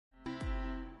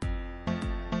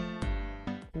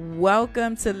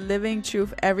Welcome to Living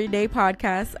Truth Everyday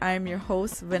Podcast. I am your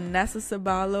host, Vanessa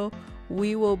Sabalo.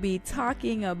 We will be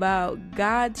talking about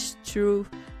God's truth,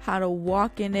 how to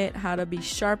walk in it, how to be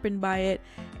sharpened by it,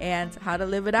 and how to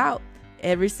live it out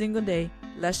every single day.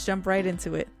 Let's jump right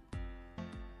into it.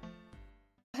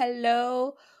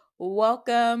 Hello,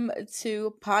 welcome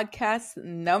to podcast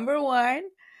number 1.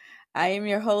 I am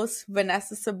your host,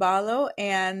 Vanessa Sabalo,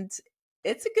 and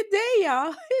it's a good day,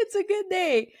 y'all. It's a good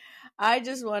day. I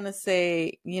just want to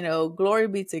say, glory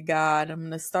be to God. I'm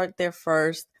going to start there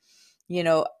first.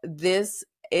 This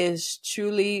is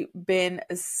truly been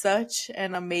such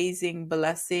an amazing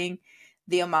blessing.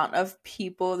 The amount of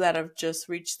people that have just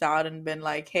reached out and been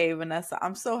like, hey, Vanessa,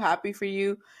 I'm so happy for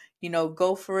you.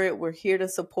 Go for it. We're here to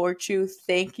support you.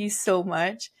 Thank you so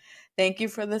much. Thank you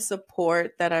for the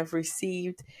support that I've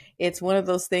received. It's one of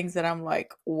those things that I'm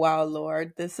like, wow,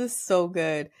 Lord, this is so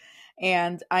good.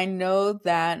 And I know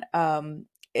that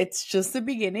it's just the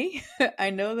beginning.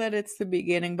 I know that it's the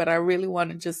beginning, but I really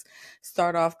want to just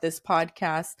start off this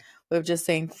podcast with just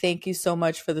saying thank you so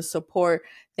much for the support.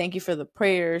 Thank you for the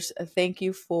prayers. Thank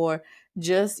you for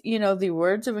just, the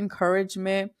words of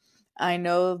encouragement. I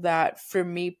know that for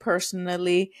me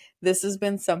personally, this has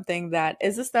been something that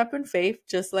is a step in faith,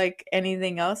 just like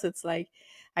anything else. It's like,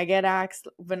 I get asked,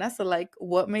 Vanessa, like,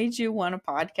 what made you want a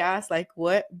podcast? Like,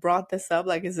 what brought this up?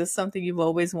 Like, is this something you've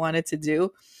always wanted to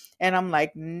do? And I'm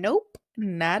like, nope,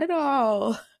 not at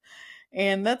all.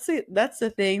 And that's it. That's the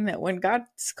thing, that when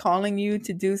God's calling you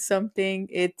to do something,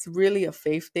 it's really a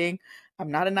faith thing.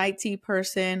 I'm not an IT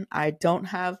person. I didn't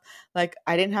have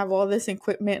all this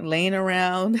equipment laying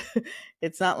around.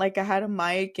 It's not like I had a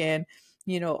mic and,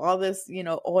 all this,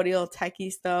 audio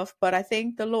techie stuff. But I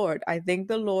thank the Lord. I thank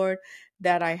the Lord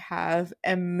that I have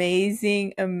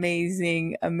amazing,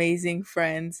 amazing, amazing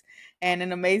friends and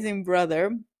an amazing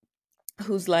brother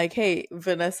who's like, hey,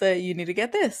 Vanessa, you need to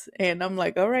get this. And I'm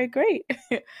like, all right, great.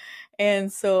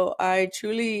 And so I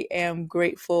truly am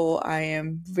grateful. I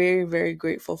am very, very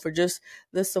grateful for just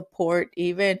the support.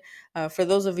 Even for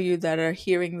those of you that are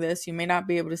hearing this, you may not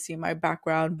be able to see my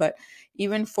background, but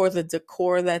even for the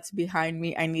decor that's behind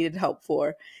me, I needed help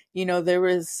for. There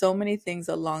was so many things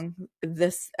along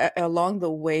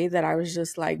the way that I was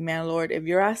just like, man, Lord, if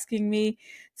you're asking me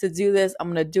to do this, I'm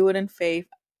going to do it in faith.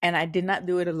 And I did not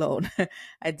do it alone.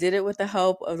 I did it with the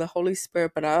help of the Holy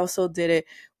Spirit, but I also did it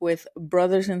with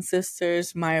brothers and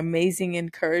sisters, my amazing,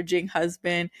 encouraging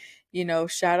husband.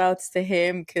 Shout outs to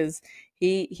him because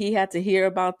he had to hear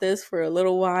about this for a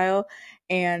little while.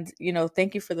 And,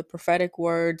 thank you for the prophetic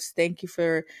words. Thank you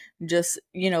for just,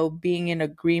 being in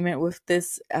agreement with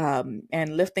this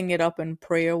and lifting it up in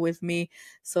prayer with me.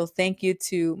 So thank you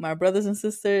to my brothers and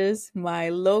sisters, my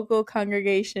local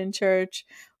congregation church,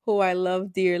 who I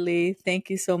love dearly. Thank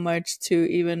you so much to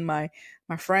even my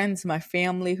friends, my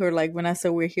family who are like,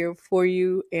 Vanessa, we're here for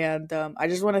you. And I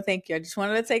just want to thank you. I just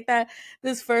wanted to take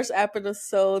this first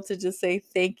episode to just say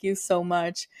thank you so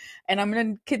much. And I'm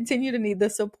going to continue to need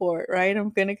the support, right? I'm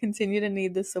going to continue to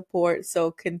need the support. So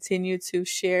continue to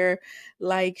share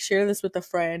this with a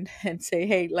friend and say,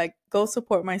 hey, go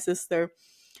support my sister.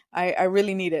 I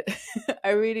really need it. I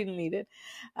really need it.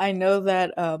 I know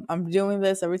that I'm doing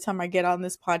this every time I get on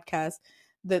this podcast.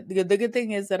 The good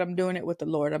thing is that I'm doing it with the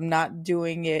Lord. I'm not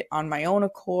doing it on my own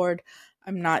accord.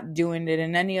 I'm not doing it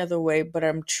in any other way, but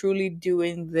I'm truly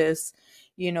doing this,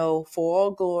 for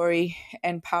all glory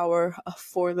and power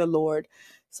for the Lord.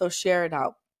 So share it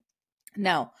out.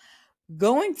 Now,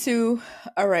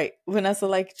 all right,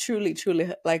 Vanessa,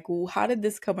 truly, how did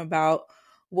this come about?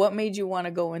 What made you want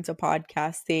to go into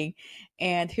podcasting?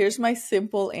 And here's my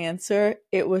simple answer.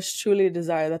 It was truly a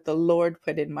desire that the Lord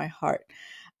put in my heart.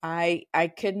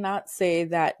 I could not say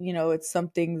that, it's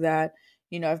something that,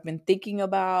 I've been thinking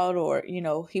about or,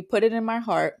 he put it in my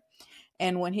heart.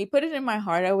 And when he put it in my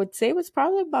heart, I would say it was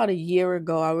probably about a year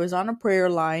ago. I was on a prayer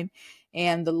line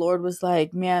and the Lord was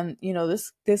like, man,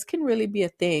 this can really be a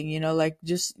thing,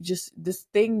 just this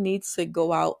thing needs to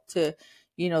go out to,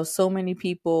 so many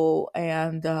people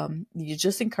and you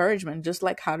just encouragement, just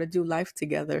like how to do life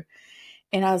together.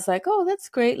 And I was like, oh, that's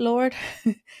great, Lord.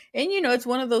 And, it's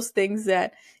one of those things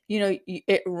that,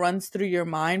 it runs through your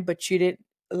mind, but I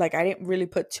didn't really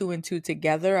put 2 and 2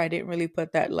 together. I didn't really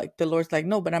put that, the Lord's like,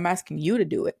 no, but I'm asking you to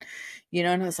do it,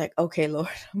 and I was like, okay, Lord,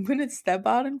 I'm going to step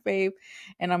out in faith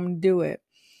and I'm going to do it.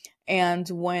 And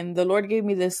when the Lord gave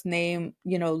me this name,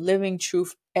 Living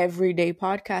Truth Everyday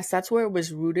Podcast, that's where it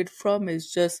was rooted from,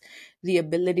 is just the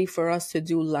ability for us to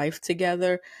do life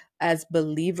together as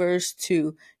believers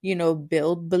to,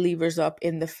 build believers up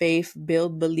in the faith,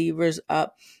 build believers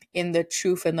up in the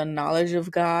truth and the knowledge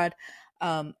of God.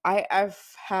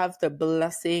 I've have the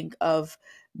blessing of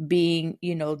being,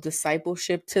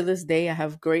 discipleship to this day. I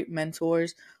have great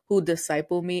mentors who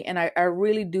disciple me. And I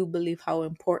really do believe how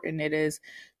important it is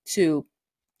to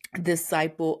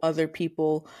disciple other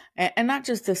people, and not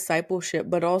just discipleship,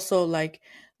 but also like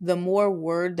the more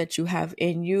word that you have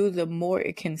in you, the more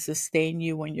it can sustain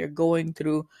you when you're going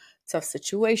through tough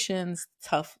situations,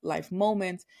 tough life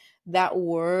moments. That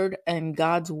word and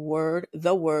God's word,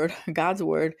 the word, God's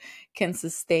word can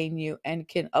sustain you and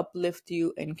can uplift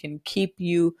you and can keep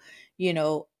you,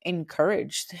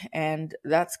 encouraged. And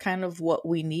that's kind of what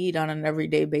we need on an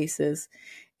everyday basis,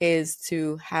 is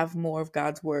to have more of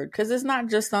God's word, because it's not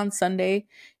just on Sunday,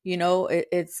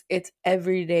 it's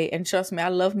every day. And trust me, I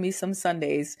love me some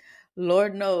Sundays.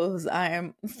 Lord knows I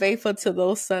am faithful to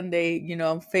those Sunday,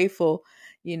 I'm faithful,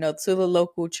 to the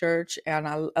local church.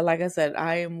 And like I said,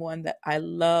 I am one that I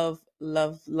love,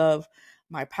 love, love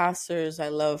my pastors. I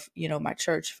love, my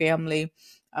church family.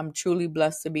 I'm truly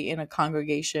blessed to be in a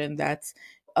congregation that's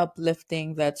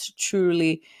uplifting, that's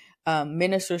truly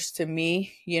ministers to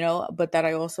me, but that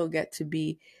I also get to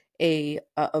be a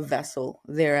vessel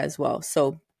there as well.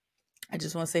 So I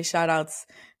just want to say shout outs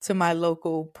to my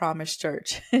local Promise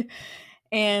Church.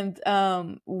 And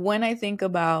when I think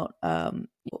about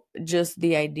just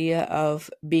the idea of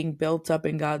being built up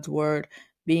in God's word,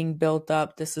 being built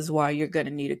up, this is why you're going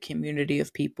to need a community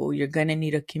of people. You're going to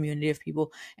need a community of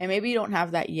people. And maybe you don't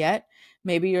have that yet.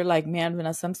 Maybe you're like, man,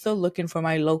 Vanessa, I'm still looking for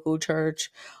my local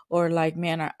church. Or like,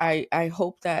 man, I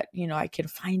hope that, I can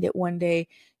find it one day,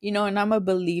 and I'm a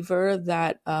believer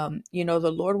that,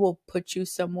 the Lord will put you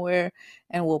somewhere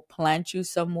and will plant you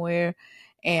somewhere.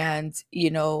 And,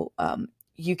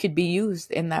 you could be used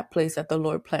in that place that the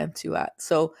Lord plants you at.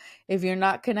 So if you're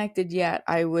not connected yet,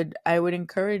 I would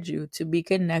encourage you to be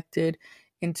connected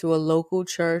into a local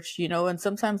church, and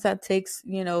sometimes that takes,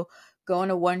 going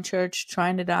to one church,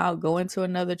 trying it out, going to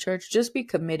another church. Just be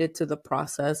committed to the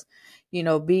process,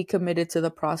 be committed to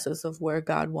the process of where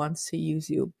God wants to use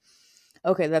you.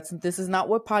 Okay, this is not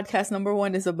what podcast number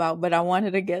 1 is about, but I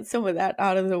wanted to get some of that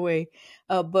out of the way.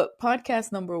 But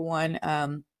podcast number 1,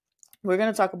 we're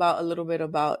going to talk about a little bit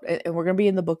about, and we're going to be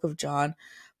in the book of John,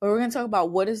 but we're going to talk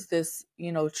about what is this,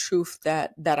 truth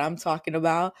that I'm talking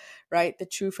about, right? The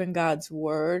truth in God's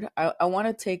word. I want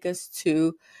to take us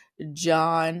to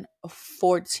John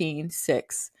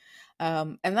 14:6.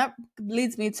 And that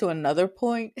leads me to another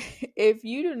point. If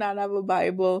you do not have a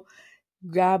Bible,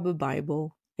 grab a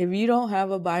Bible. If you don't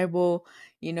have a Bible,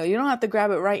 you don't have to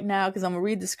grab it right now, because I'm going to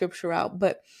read the scripture out,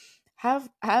 but have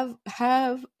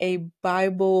a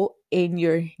Bible in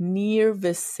your near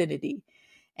vicinity.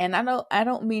 And I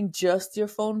don't mean just your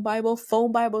phone Bible.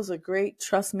 Phone Bibles are great.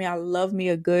 Trust me, I love me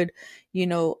a good,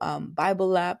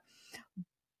 Bible app.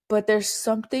 But there's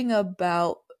something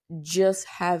about just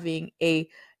having a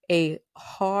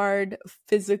hard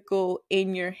physical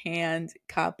in your hand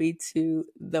copy to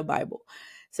the Bible.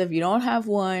 So if you don't have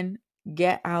one,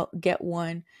 get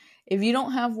one. If you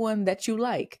don't have one that you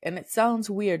like, and it sounds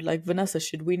weird, like, Vanessa,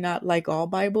 should we not like all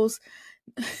Bibles?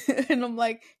 And I'm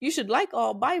like, you should like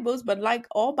all Bibles, but like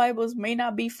all Bibles may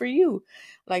not be for you.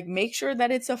 Like, make sure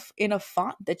that it's in a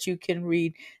font that you can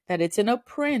read, that it's in a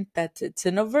print, that it's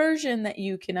in a version that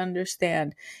you can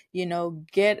understand.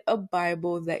 Get a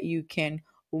Bible that you can,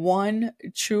 one,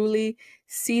 truly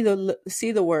see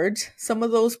the words. Some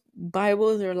of those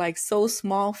Bibles are like so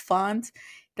small font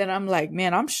that I'm like,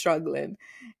 man, I'm struggling.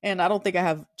 And I don't think I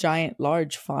have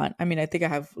large font. I mean, I think I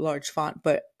have large font,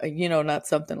 but not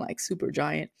something like super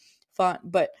giant font.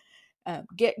 But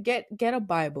get a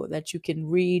Bible that you can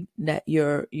read, that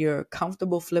you're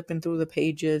comfortable flipping through the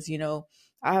pages.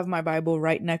 I have my Bible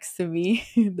right next to me.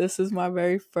 This is my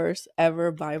very first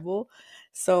ever Bible,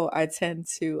 so I tend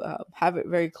to have it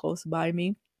very close by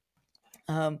me.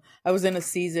 I was in a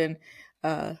season,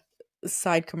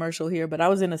 side commercial here, but I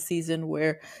was in a season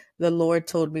where the Lord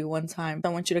told me one time, I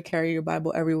want you to carry your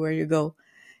Bible everywhere you go.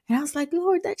 And I was like,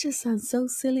 Lord, that just sounds so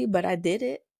silly, but I did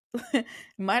it. It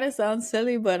might have sounded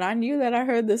silly, but I knew that I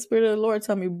heard the Spirit of the Lord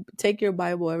tell me, take your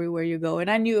Bible everywhere you go. And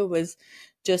I knew it was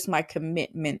just my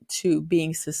commitment to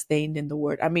being sustained in the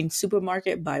word. I mean,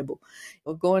 supermarket Bible,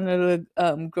 going to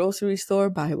the grocery store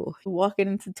Bible, walking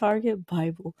into Target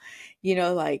Bible,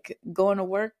 like going to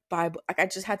work Bible. Like, I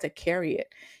just had to carry it.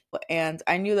 And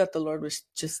I knew that the Lord was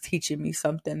just teaching me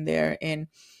something there in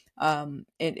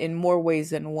more ways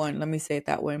than one. Let me say it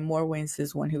that way. In more ways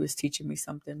is one, He was teaching me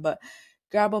something. But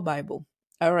grab a Bible.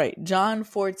 All right. John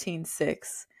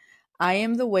 14:6. I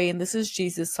am the way, and this is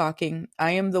Jesus talking.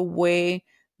 I am the way,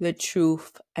 the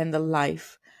truth, and the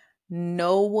life.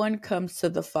 No one comes to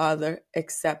the Father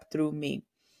except through me.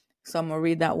 So I'm going to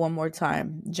read that one more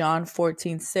time. John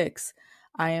 14:6.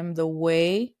 I am the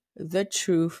way, the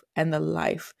truth, and the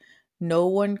life. No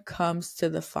one comes to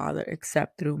the Father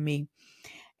except through me.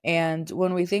 And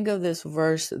when we think of this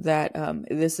verse, that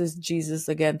this is Jesus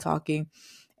again talking,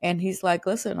 and he's like,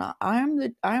 "Listen, I am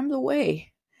the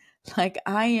way. Like,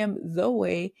 I am the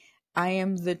way, I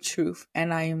am the truth,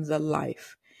 and I am the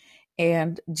life."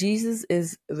 And Jesus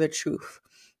is the truth.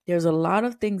 There's a lot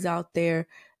of things out there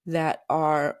that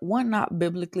are, one, not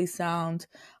biblically sound,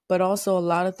 but also a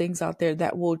lot of things out there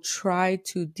that will try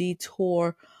to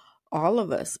detour all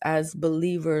of us as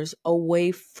believers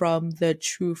away from the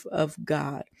truth of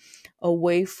God,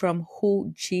 away from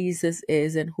who Jesus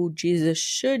is and who Jesus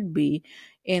should be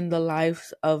in the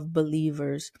lives of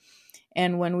believers.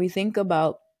 And when we think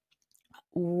about,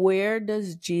 where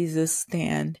does Jesus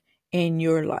stand in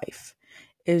your life?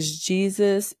 Is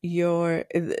Jesus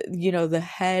the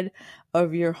head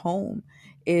of your home?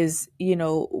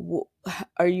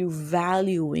 Are you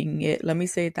valuing it? Let me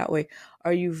say it that way.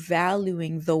 Are you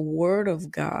valuing the word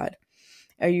of God?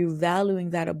 Are you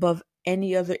valuing that above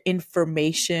any other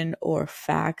information or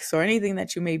facts or anything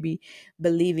that you may be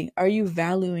believing? Are you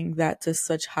valuing that to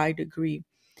such high degree?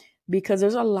 Because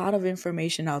there's a lot of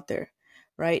information out there,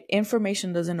 right?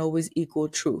 Information doesn't always equal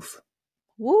truth.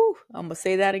 Woo! I'm gonna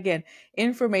say that again.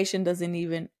 Information doesn't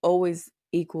even always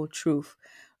equal truth,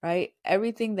 right?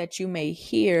 Everything that you may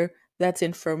hear that's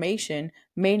information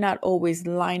may not always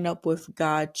line up with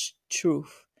God's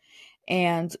truth.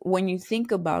 And when you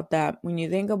think about that, when you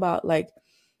think about, like,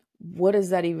 what does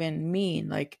that even mean?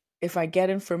 Like, if I get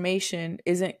information,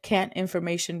 can't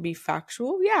information be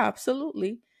factual? Yeah,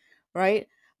 absolutely. Right?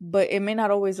 But it may not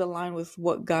always align with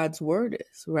what God's word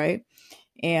is, right?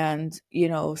 And,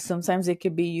 sometimes it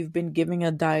could be you've been giving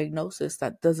a diagnosis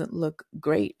that doesn't look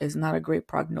great, is not a great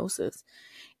prognosis.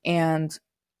 And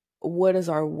what does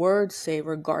our word say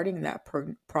regarding that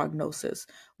prognosis?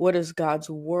 What does God's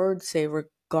word say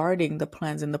regarding the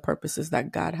plans and the purposes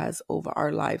that God has over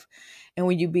our life? And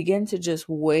when you begin to just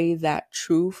weigh that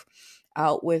truth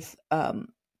out with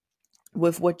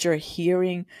what you're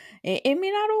hearing, it may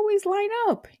not always line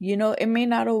up. It may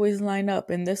not always line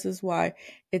up. And this is why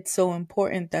it's so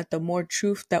important that the more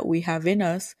truth that we have in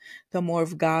us, the more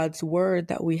of God's word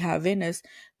that we have in us,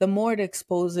 the more it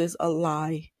exposes a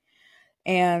lie.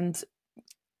 And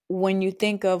when you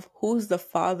think of who's the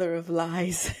father of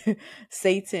lies,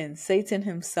 Satan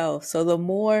himself. So the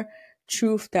more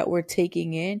truth that we're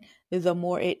taking in, the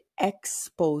more it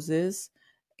exposes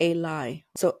a lie.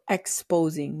 So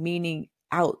exposing, meaning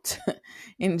out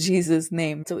in Jesus'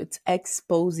 name. So it's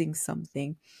exposing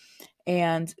something.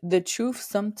 And the truth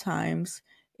sometimes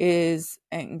is,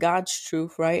 and God's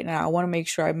truth, right? Now I want to make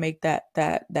sure I make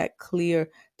that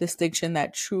clear distinction,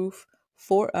 that truth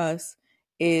for us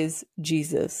is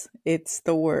Jesus. It's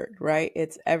the word, right?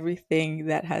 It's everything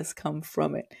that has come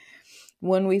from it.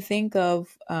 When we think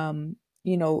of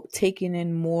taking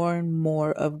in more and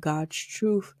more of God's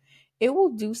truth, it will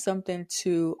do something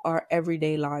to our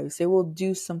everyday lives. It will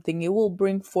do something. It will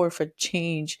bring forth a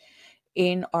change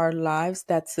in our lives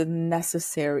that's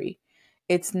necessary.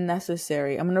 It's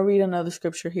necessary. I'm going to read another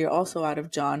scripture here, also out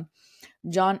of John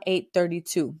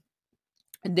 8:32.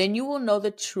 Then you will know the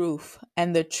truth,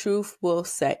 and the truth will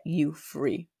set you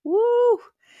free. Woo!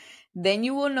 Then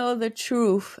you will know the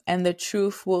truth, and the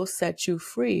truth will set you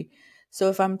free. So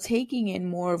if I'm taking in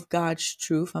more of God's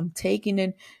truth, I'm taking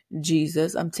in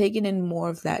Jesus, I'm taking in more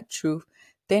of that truth,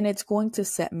 then it's going to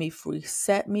set me free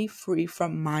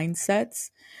from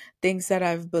mindsets, things that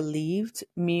I've believed,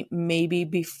 maybe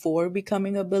before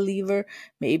becoming a believer,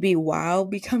 maybe while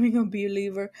becoming a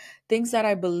believer, things that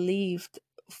I believed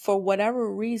for whatever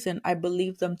reason, I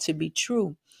believed them to be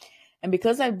true. And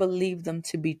because I believed them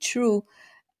to be true,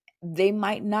 they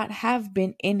might not have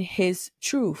been in his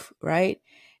truth, right?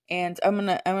 And I'm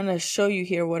gonna show you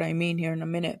here what I mean here in a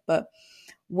minute. But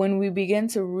when we begin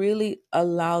to really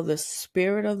allow the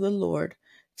Spirit of the Lord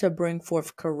to bring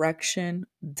forth correction,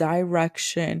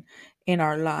 direction in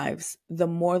our lives, the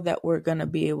more that we're gonna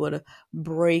be able to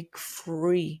break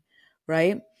free,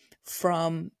 right,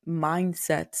 from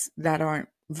mindsets that aren't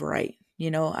right.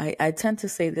 I tend to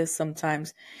say this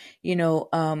sometimes,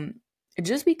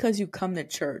 just because you come to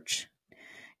church,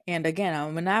 and again,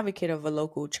 I'm an advocate of a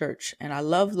local church and I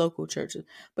love local churches,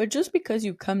 but just because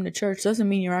you come to church doesn't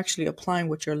mean you're actually applying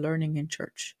what you're learning in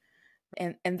church.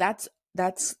 And that's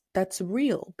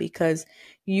real, because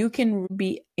you can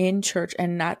be in church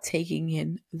and not taking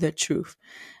in the truth.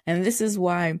 And this is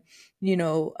why,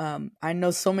 I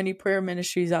know so many prayer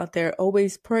ministries out there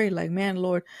always pray like, man,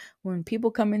 Lord, when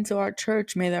people come into our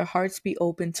church, may their hearts be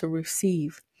open to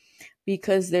receive.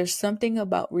 because there's something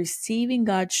about receiving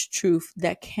God's truth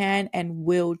that can and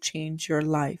will change your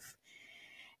life.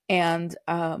 And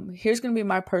here's going to be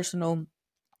my personal,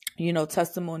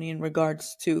 testimony in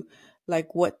regards to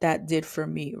like what that did for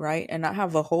me, right? And I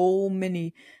have a whole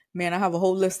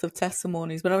list of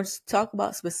testimonies, but I'll just talk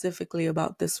about specifically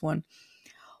about this one.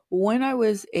 When I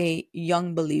was a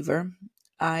young believer,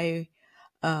 I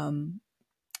and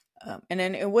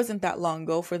then it wasn't that long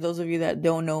ago. For those of you that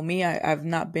don't know me, I've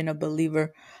not been a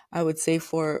believer, I would say,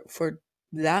 for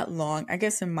that long. I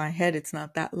guess in my head it's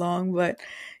not that long, but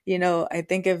I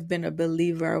think I've been a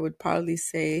believer, I would probably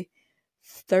say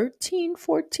 13,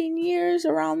 14 years,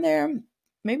 around there.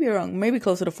 Maybe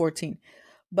closer to 14.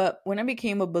 But when I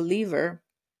became a believer,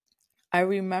 I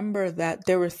remember that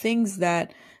there were things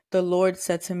that the Lord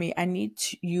said to me, I need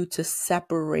you to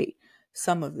separate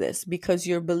some of this because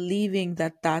you're believing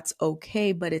that that's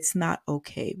okay, but it's not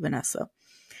okay, Vanessa.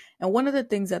 And one of the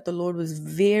things that the Lord was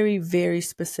very, very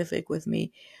specific with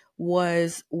me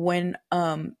was when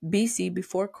BC,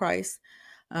 before Christ,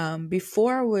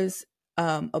 before I was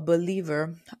a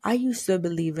believer, I used to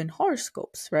believe in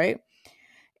horoscopes, right?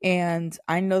 And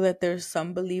I know that there's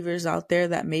some believers out there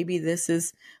that maybe this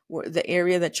is the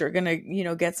area that you're going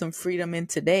to, get some freedom in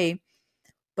today.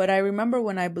 But I remember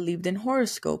when I believed in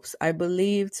horoscopes, I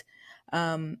believed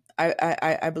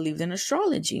I believed in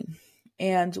astrology.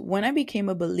 And when I became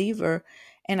a believer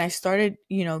and I started,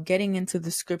 getting into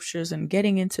the scriptures and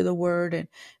getting into the word and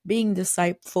being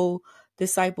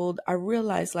discipled, I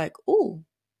realized like, ooh,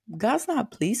 God's not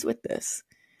pleased with this.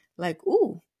 Like,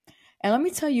 ooh. And let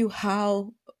me tell you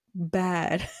how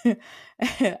bad,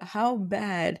 how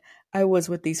bad I was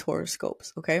with these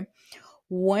horoscopes. Okay.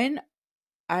 When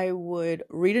I would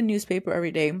read a newspaper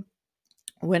every day,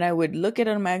 when I would look at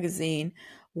a magazine,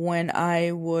 when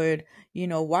I would,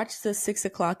 watch the 6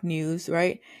 o'clock news,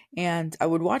 right? And I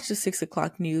would watch the 6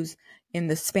 o'clock news in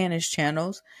the Spanish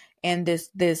channels. And this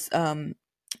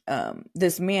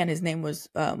man, his name was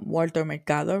Walter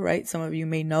Mercado, right? Some of you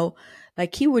may know,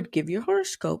 like he would give you a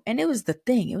horoscope, and it was the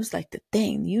thing. It was like the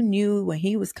thing. You knew when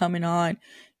he was coming on,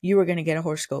 you were gonna get a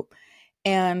horoscope.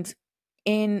 And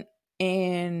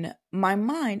in my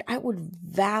mind, I would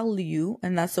value,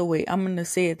 and that's the way I'm gonna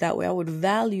say it that way. I would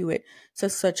value it to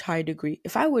such high degree.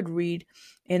 If I would read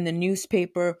in the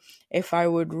newspaper, if I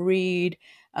would read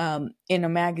in a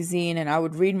magazine, and I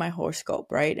would read my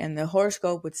horoscope, right? And the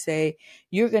horoscope would say,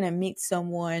 you're going to meet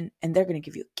someone and they're going to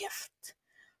give you a gift,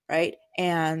 right?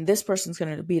 And this person's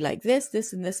going to be like this,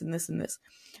 this, and this, and this, and this.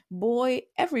 Boy,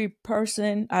 every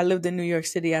person, I lived in New York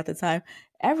City at the time,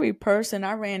 every person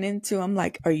I ran into, I'm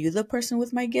like, are you the person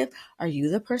with my gift? Are you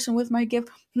the person with my gift?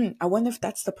 I wonder if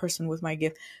that's the person with my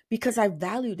gift, because I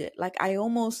valued it. Like I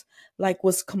almost like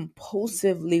was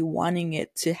compulsively wanting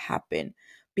it to happen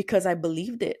because I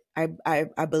believed it. I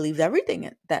believed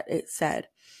everything that it said.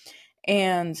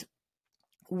 And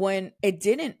when it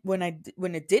didn't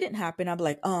happen, I'm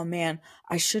like, oh man,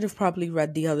 I should have probably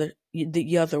read the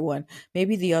other one.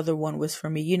 Maybe the other one was for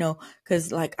me,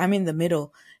 because like I'm in the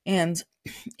middle. And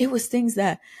it was things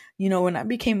that, when I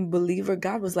became a believer,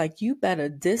 God was like, you better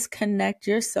disconnect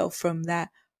yourself from that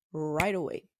right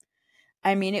away.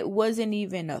 I mean, it wasn't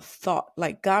even a thought.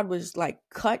 Like God was like,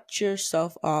 cut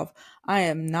yourself off. I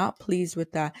am not pleased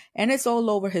with that. And it's all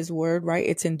over his word, right?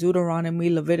 It's in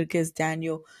Deuteronomy, Leviticus,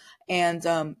 Daniel. And,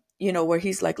 where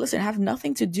he's like, listen, have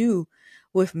nothing to do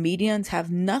with mediums, have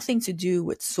nothing to do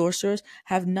with sorcerers,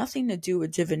 have nothing to do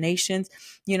with divinations,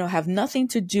 have nothing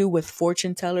to do with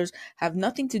fortune tellers, have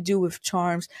nothing to do with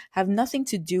charms, have nothing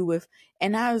to do with.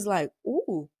 And I was like,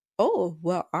 oh,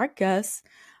 well, I guess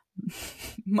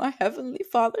my heavenly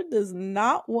father does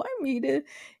not want me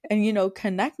to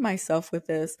connect myself with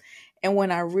this. And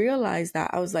when I realized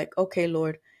that, I was like, okay,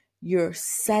 Lord, you're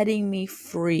setting me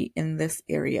free in this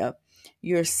area.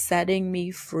 You're setting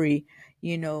me free.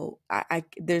 I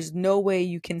there's no way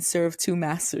you can serve two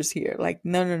masters here. Like,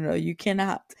 no, you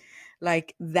cannot.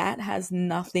 Like, that has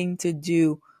nothing to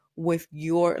do with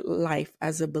your life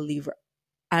as a believer.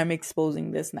 I'm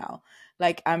exposing this now.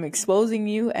 Like, I'm exposing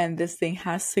you, and this thing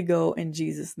has to go in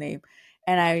Jesus' name.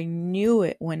 And I knew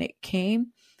it when it came.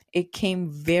 It came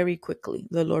very quickly.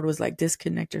 The Lord was like,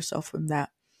 disconnect yourself from that.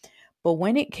 But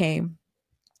when it came,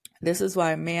 this is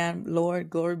why, man,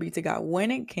 Lord, glory be to God. When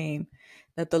it came,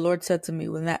 that the Lord said to me,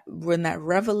 when that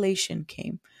revelation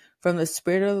came from the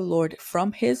Spirit of the Lord,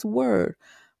 from his word,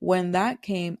 when that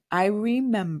came, I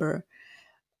remember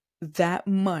that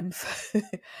month,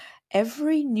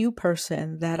 every new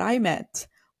person that I met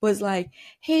was like,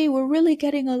 hey, we're really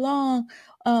getting along.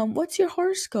 What's your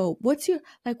horoscope?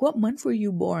 What month were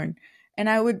you born? And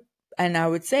I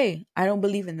would say, I don't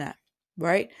believe in that,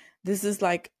 right? This is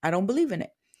like, I don't believe in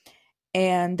it.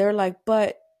 And they're like,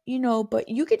 but but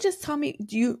you could just tell me,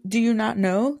 do you not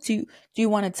know? Do you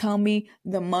want to tell me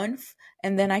the month,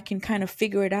 and then I can kind of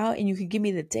figure it out, and you can give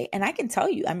me the date, and I can tell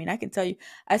you. I mean, I can tell you.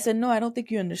 I said, no, I don't think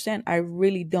you understand. I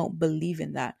really don't believe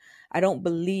in that. I don't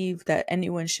believe that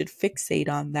anyone should fixate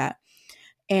on that.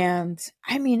 And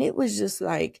I mean, it was just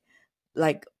like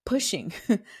pushing.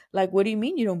 Like, what do you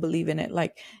mean you don't believe in it?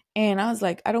 Like, and I was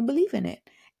like, I don't believe in it.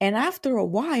 And after a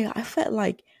while, I felt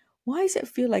like, why does it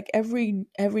feel like every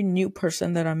new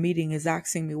person that I'm meeting is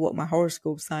asking me what my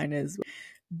horoscope sign is?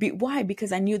 Why?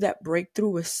 Because I knew that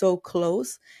breakthrough was so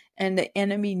close, and the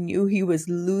enemy knew he was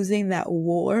losing that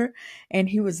war, and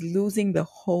he was losing the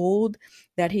hold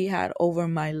that he had over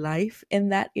my life in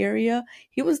that area.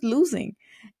 He was losing.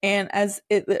 And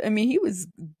I mean, he was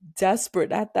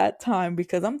desperate at that time,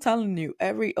 because I'm telling you,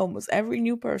 almost every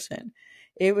new person,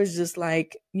 it was just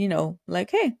like,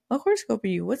 like, hey, what horoscope are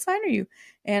you? What sign are you?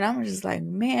 And I'm just like,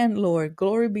 man, Lord,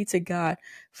 glory be to God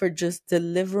for just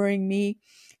delivering me,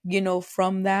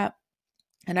 from that.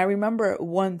 And I remember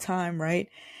one time, right?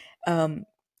 Um,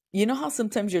 you know how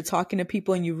sometimes you're talking to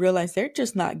people and you realize they're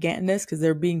just not getting this because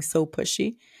they're being so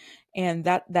pushy. And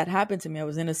that happened to me. I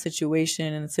was in a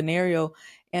situation, in a scenario,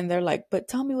 and they're like, but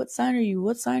tell me, what sign are you?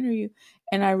 What sign are you?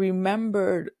 And I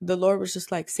remembered the Lord was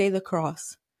just like, say the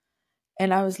cross.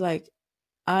 And I was like,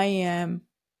 I am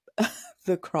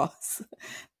the cross.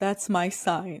 That's my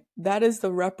sign. That is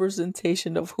the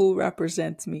representation of who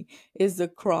represents me, is the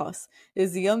cross,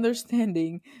 is the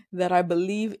understanding that I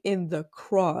believe in the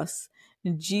cross.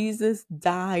 Jesus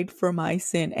died for my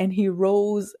sin and he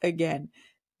rose again.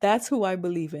 That's who I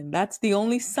believe in. That's the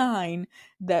only sign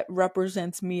that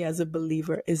represents me as a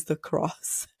believer, is the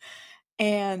cross.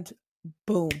 And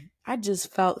boom, I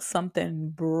just felt something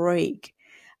break.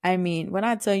 I mean, when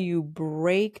I tell you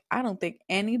break, I don't think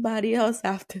anybody else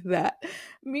after that. I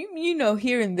mean,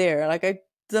 here and there,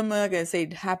 I'm not gonna say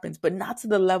it happens, but not to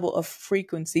the level of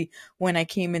frequency when I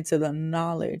came into the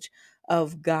knowledge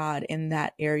of God in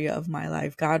that area of my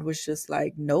life. God was just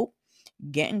like, nope,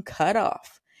 getting cut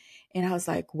off. And I was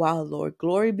like, wow, Lord,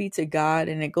 glory be to God.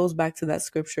 And it goes back to that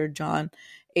scripture, John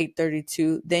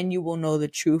 8:32. Then you will know the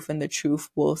truth, and the truth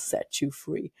will set you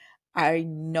free. I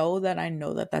know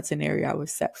that that's an area I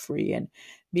was set free in,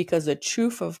 because the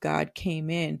truth of God came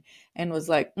in and was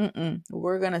like,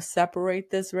 we're going to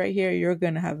separate this right here. You're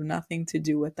going to have nothing to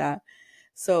do with that.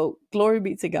 So glory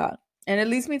be to God. And it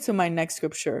leads me to my next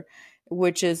scripture,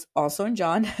 which is also in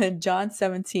John, John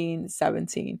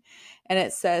 17:17. And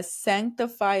it says,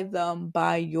 sanctify them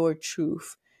by your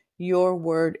truth. Your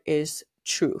word is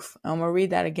truth. I'm going to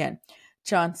read that again.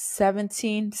 John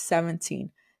 17:17.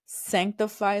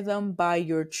 Sanctify them by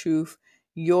your truth.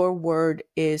 Your word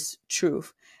is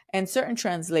truth. And certain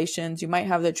translations, you might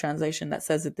have the translation that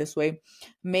says it this way: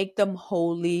 make them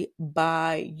holy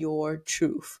by your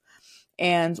truth.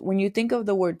 And when you think of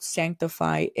the word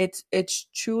sanctify, it's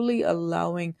truly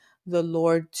allowing the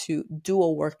Lord to do a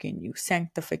work in you,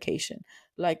 sanctification,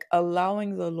 like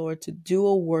allowing the Lord to do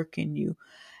a work in you.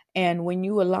 And when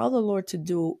you allow the Lord to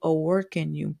do a work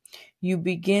in you, you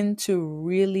begin to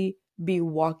really be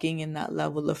walking in that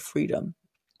level of freedom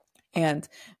and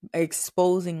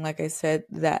exposing, like I said,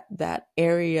 that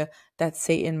area that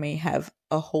Satan may have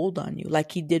a hold on you,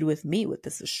 like he did with me with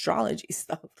this astrology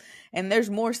stuff. And there's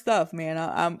more stuff, man.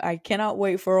 I cannot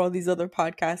wait for all these other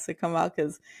podcasts to come out,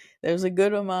 because there's a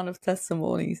good amount of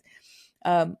testimonies.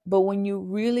 But when you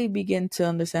really begin to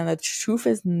understand that truth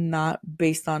is not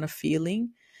based on a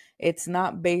feeling, it's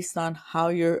not based on how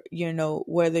you're,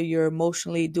 whether you're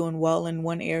emotionally doing well in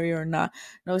one area or not.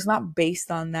 No, it's not based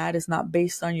on that. It's not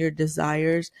based on your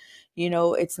desires.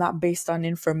 It's not based on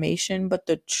information, but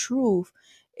the truth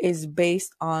is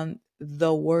based on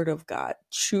the word of God.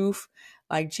 Truth,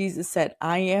 like Jesus said,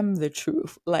 I am the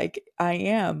truth. Like I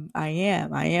am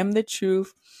the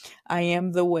truth. I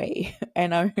am the way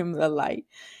and I am the light.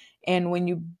 And when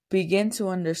you begin to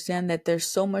understand that there's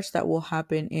so much that will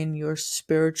happen in your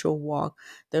spiritual walk,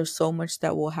 there's so much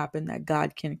that will happen that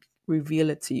God can reveal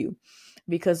it to you,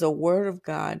 because the word of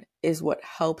God is what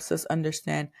helps us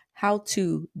understand how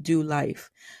to do life.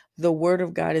 The word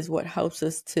of God is what helps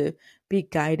us to be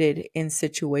guided in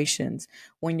situations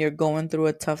when you're going through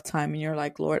a tough time and you're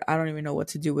like, Lord, I don't even know what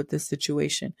to do with this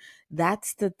situation.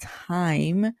 That's the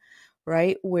time,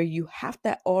 right, where you have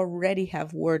to already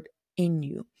have word in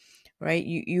you, right?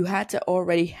 You had to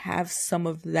already have some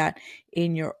of that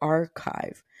in your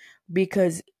archive,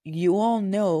 because you all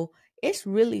know it's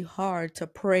really hard to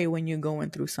pray when you're going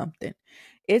through something.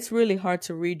 It's really hard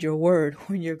to read your word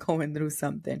when you're going through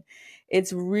something.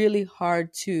 It's really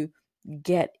hard to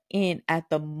get in at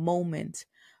the moment,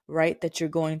 right? That you're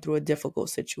going through a difficult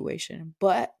situation.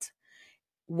 But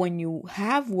when you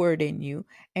have word in you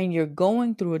and you're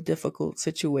going through a difficult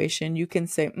situation, you can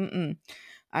say,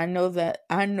 I know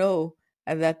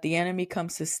that the enemy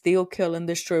comes to steal, kill, and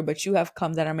destroy, but you have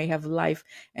come that I may have life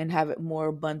and have it more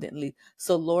abundantly.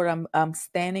 So Lord, I'm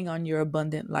standing on your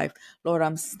abundant life. Lord,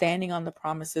 I'm standing on the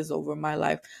promises over my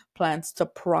life, plans to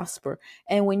prosper.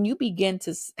 And when you begin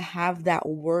to have that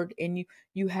word in you,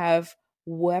 you have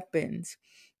weapons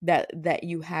that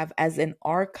you have as an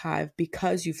archive,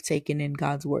 because you've taken in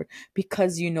God's word,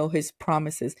 because you know his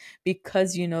promises,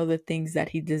 because you know the things that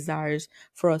he desires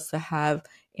for us to have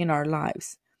in our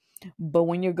lives. But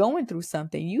when you're going through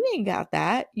something, you ain't got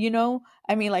that,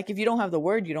 I mean, like, if you don't have the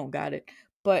word, you don't got it.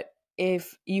 But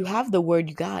if you have the word,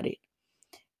 you got it.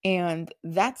 And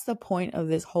that's the point of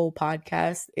this whole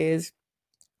podcast, is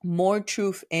more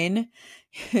truth in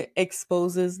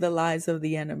exposes the lies of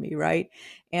the enemy, right?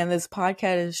 And this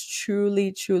podcast is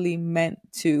truly, truly meant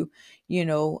to,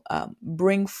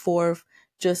 bring forth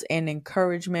just an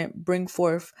encouragement, bring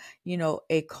forth,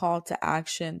 a call to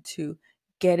action to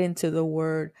get into the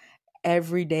word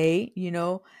every day,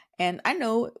 And I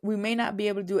know we may not be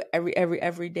able to do it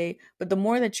every day, but the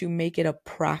more that you make it a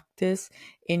practice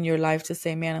in your life to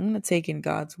say, man, I'm going to take in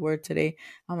God's word today.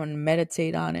 I'm going to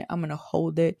meditate on it. I'm going to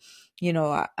hold it.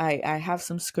 I have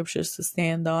some scriptures to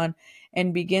stand on,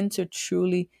 and begin to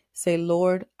truly say,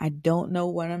 Lord, I don't know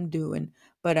what I'm doing,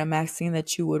 but I'm asking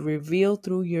that you would reveal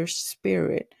through your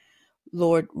spirit.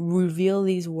 Lord, reveal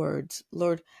these words.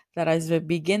 Lord, that as I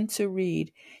begin to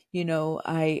read,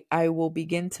 I will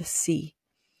begin to see.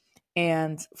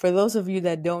 And for those of you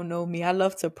that don't know me, I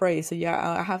love to pray. So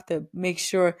yeah, I have to make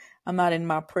sure I'm not in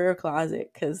my prayer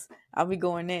closet, because I'll be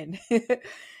going in.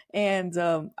 And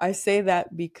I say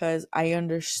that because I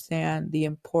understand the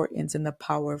importance and the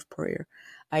power of prayer.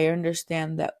 I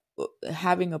understand that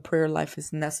having a prayer life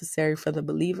is necessary for the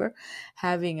believer.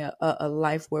 Having a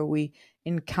life where we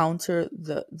encounter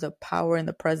the power and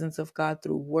the presence of God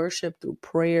through worship, through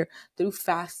prayer, through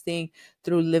fasting,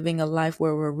 through living a life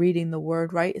where we're reading the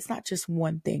word, right? It's not just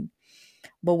one thing.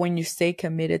 But when you stay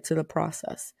committed to the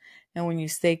process, and when you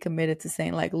stay committed to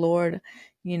saying, like, Lord,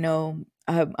 I'm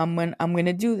going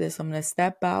to do this. I'm going to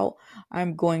step out.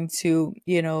 I'm going to,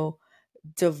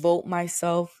 devote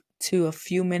myself to a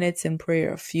few minutes in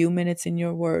prayer, a few minutes in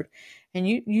your word. And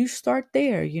you start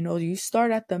there, you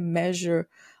start at the measure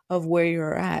of where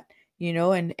you're at,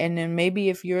 and then maybe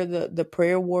if you're the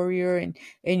prayer warrior, and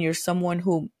you're someone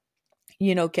who,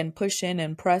 can push in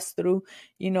and press through,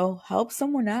 help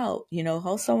someone out,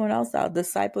 help someone else out,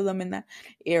 disciple them in that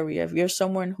area. If you're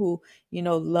someone who,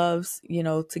 loves,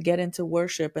 to get into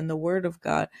worship and the word of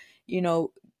God,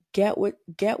 get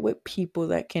with people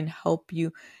that can help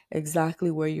you exactly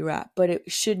where you're at. But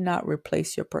it should not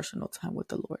replace your personal time with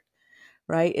the Lord,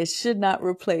 right? It should not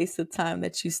replace the time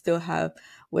that you still have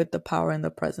with the power and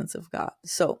the presence of God.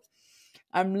 So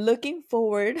I'm looking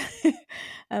forward.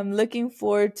 I'm looking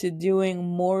forward to doing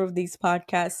more of these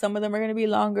podcasts. Some of them are going to be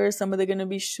longer. Some of them are going to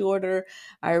be shorter.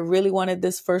 I really wanted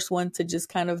this first one to just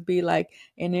kind of be like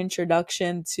an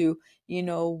introduction to,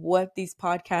 what these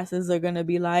podcasts are going to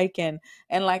be like. And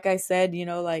like I said,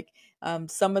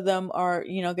 some of them are,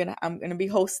 I'm going to be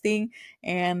hosting,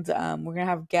 and we're going to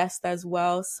have guests as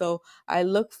well. So I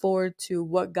look forward to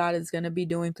what God is going to be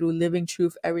doing through Living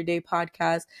Truth Everyday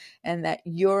Podcast, and that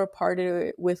you're a part of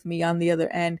it with me on the other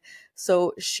end.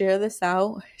 So share this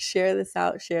out, share this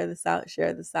out, share this out,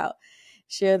 share this out,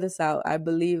 share this out. I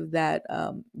believe that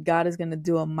God is going to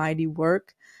do a mighty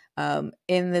work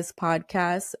in this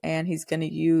podcast, and he's going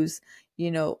to use,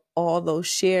 all those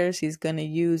shares. He's going to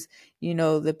use,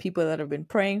 the people that have been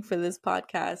praying for this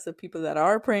podcast, the people that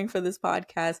are praying for this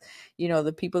podcast,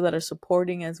 the people that are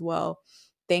supporting as well.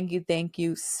 Thank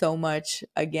you so much.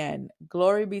 Again,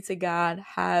 glory be to God.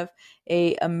 Have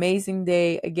a amazing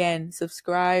day. Again,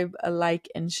 subscribe, like,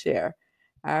 and share.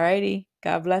 Alrighty.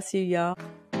 God bless you, y'all.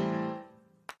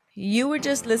 You were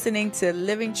just listening to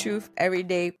Living Truth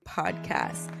Everyday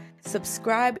Podcast.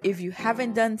 Subscribe if you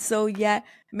haven't done so yet.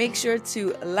 Make sure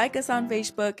to like us on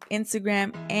Facebook,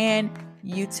 Instagram, and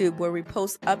YouTube, where we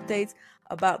post updates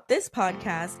about this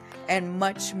podcast and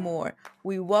much more.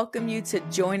 We welcome you to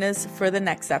join us for the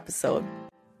next episode.